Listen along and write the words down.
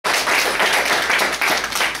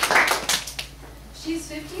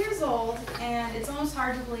50 years old, and it's almost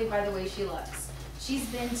hard to believe by the way she looks. She's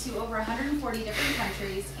been to over 140 different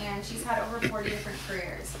countries, and she's had over 40 different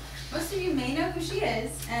careers. Most of you may know who she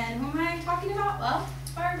is, and who am I talking about? Well,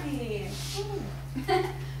 Barbie.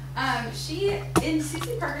 In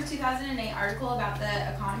Susie Parker's 2008 article about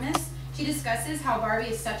The Economist, she discusses how Barbie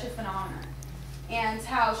is such a phenomenon, and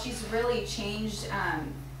how she's really changed,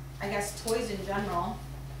 I guess, toys in general.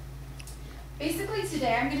 Basically,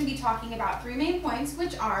 today I'm going to be talking about 3 main points,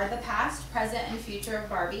 which are the past, present, and future of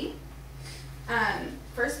Barbie.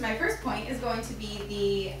 My first point is going to be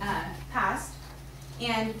the past.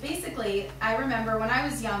 And basically, I remember when I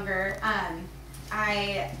was younger,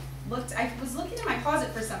 I was looking in my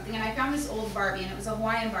closet for something, and I found this old Barbie, and it was a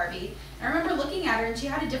Hawaiian Barbie. And I remember looking at her, and she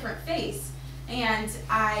had a different face. And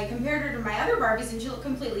I compared her to my other Barbies, and she looked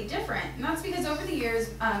completely different. And that's because over the years,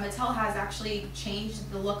 Mattel has actually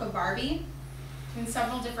changed the look of Barbie in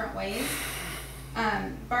several different ways.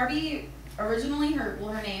 Barbie, originally, her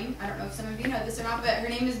name, I don't know if some of you know this or not, but her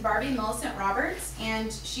name is Barbie Millicent Roberts,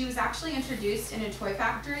 and she was actually introduced in a toy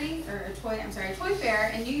factory, or a toy fair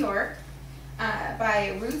in New York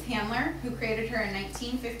by Ruth Handler, who created her in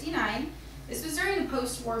 1959. This was during the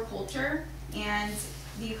post-war culture, and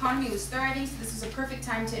the economy was thriving, so this was a perfect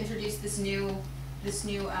time to introduce this new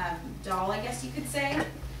doll, I guess you could say.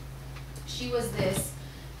 She was this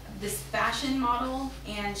fashion model,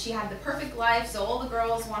 and she had the perfect life, so all the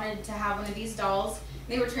girls wanted to have one of these dolls.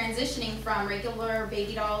 They were transitioning from regular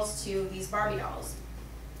baby dolls to these Barbie dolls.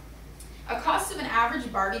 A cost of an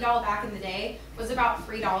average Barbie doll back in the day was about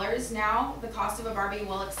 $3. Now the cost of a Barbie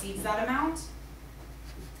well exceeds that amount.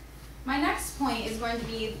 My next point is going to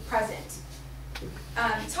be the present.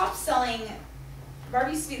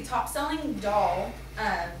 Barbie used to be the top-selling doll,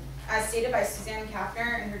 as stated by Suzanne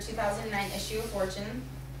Kapner in her 2009 issue of Fortune.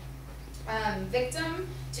 Victim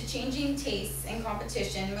to changing tastes and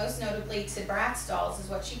competition, most notably to Bratz dolls, is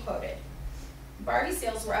what she quoted. Barbie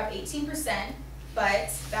sales were up 18%, but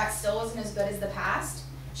that still wasn't as good as the past.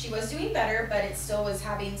 She was doing better, but it still was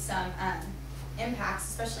having some impacts,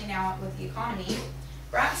 especially now with the economy.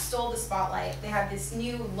 Bratz stole the spotlight. They had this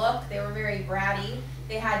new look. They were very bratty.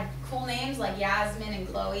 They had cool names like Yasmin and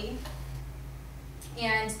Chloe.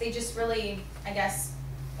 And they just really, I don't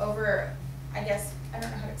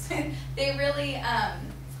know how to explain it. They really,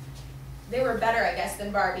 they were better, I guess,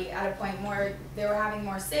 than Barbie at a point. They were having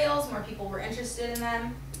more sales, more people were interested in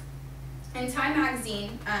them. In Time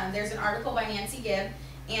magazine, there's an article by Nancy Gibb,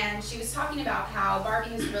 and she was talking about how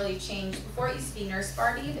Barbie has really changed. Before it used to be Nurse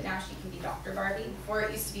Barbie, but now she can be Dr. Barbie. Before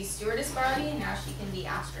it used to be Stewardess Barbie, and now she can be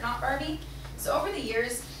Astronaut Barbie. So over the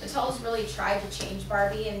years, Mattel has really tried to change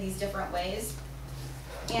Barbie in these different ways.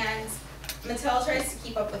 And Mattel tries to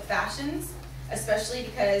keep up with fashions, especially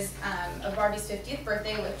because of Barbie's 50th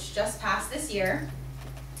birthday, which just passed this year.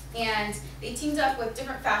 And they teamed up with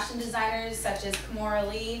different fashion designers such as Kimora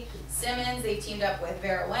Lee Simmons. They've teamed up with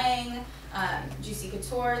Vera Wang, Juicy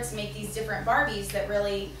Couture to make these different Barbies that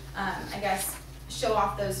really, I guess, show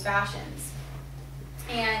off those fashions.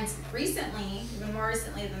 And recently, even more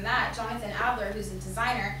recently than that, Jonathan Adler, who's a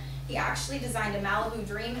designer, he actually designed a Malibu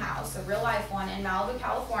dream house, a real-life one in Malibu,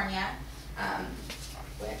 California,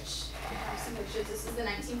 which I have some pictures. This is the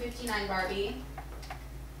 1959 Barbie,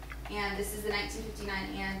 and this is the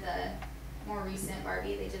 1959 and the more recent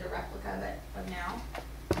Barbie. They did a replica of now.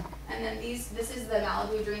 And then this is the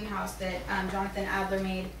Malibu dream house that Jonathan Adler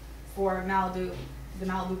made for Malibu, the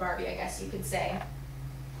Malibu Barbie, I guess you could say.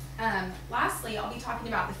 Lastly, I'll be talking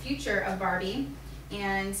about the future of Barbie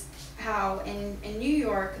and how in New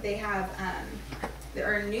York they have,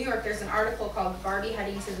 in New York there's an article called Barbie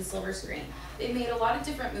Heading to the Silver Screen. They've made a lot of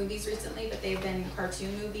different movies recently, but they've been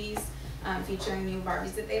cartoon movies featuring new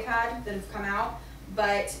Barbies that they've had that have come out.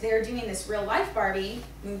 But they're doing this real-life Barbie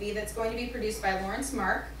movie that's going to be produced by Lawrence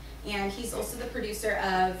Mark, and he's also the producer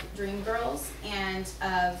of Dreamgirls and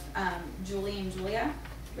of Julie and Julia,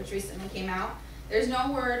 which recently came out. There's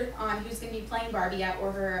no word on who's going to be playing Barbie yet,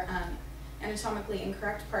 or her anatomically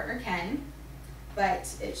incorrect partner Ken, but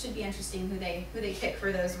it should be interesting who they pick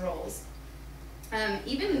for those roles.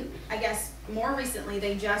 Even, I guess, more recently,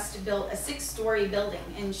 they just built a 6-story building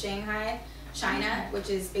in Shanghai, China, which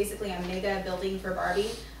is basically a mega building for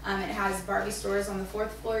Barbie. It has Barbie stores on the 4th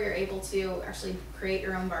floor. You're able to actually create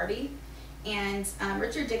your own Barbie. And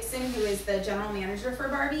Richard Dixon, who is the general manager for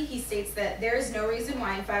Barbie, he states that there is no reason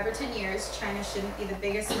why in 5 or 10 years China shouldn't be the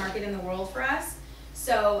biggest market in the world for us.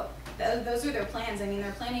 So those are their plans. I mean,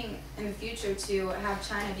 they're planning in the future to have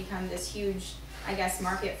China become this huge, I guess,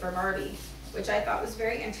 market for Barbie, which I thought was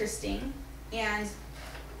very interesting. And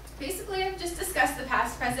basically, I've just discussed the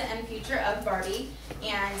past, present, and future future of Barbie,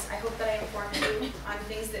 and I hope that I informed you on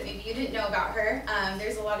things that maybe you didn't know about her.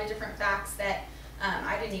 There's a lot of different facts that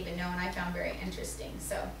I didn't even know and I found very interesting,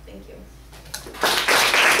 so thank you.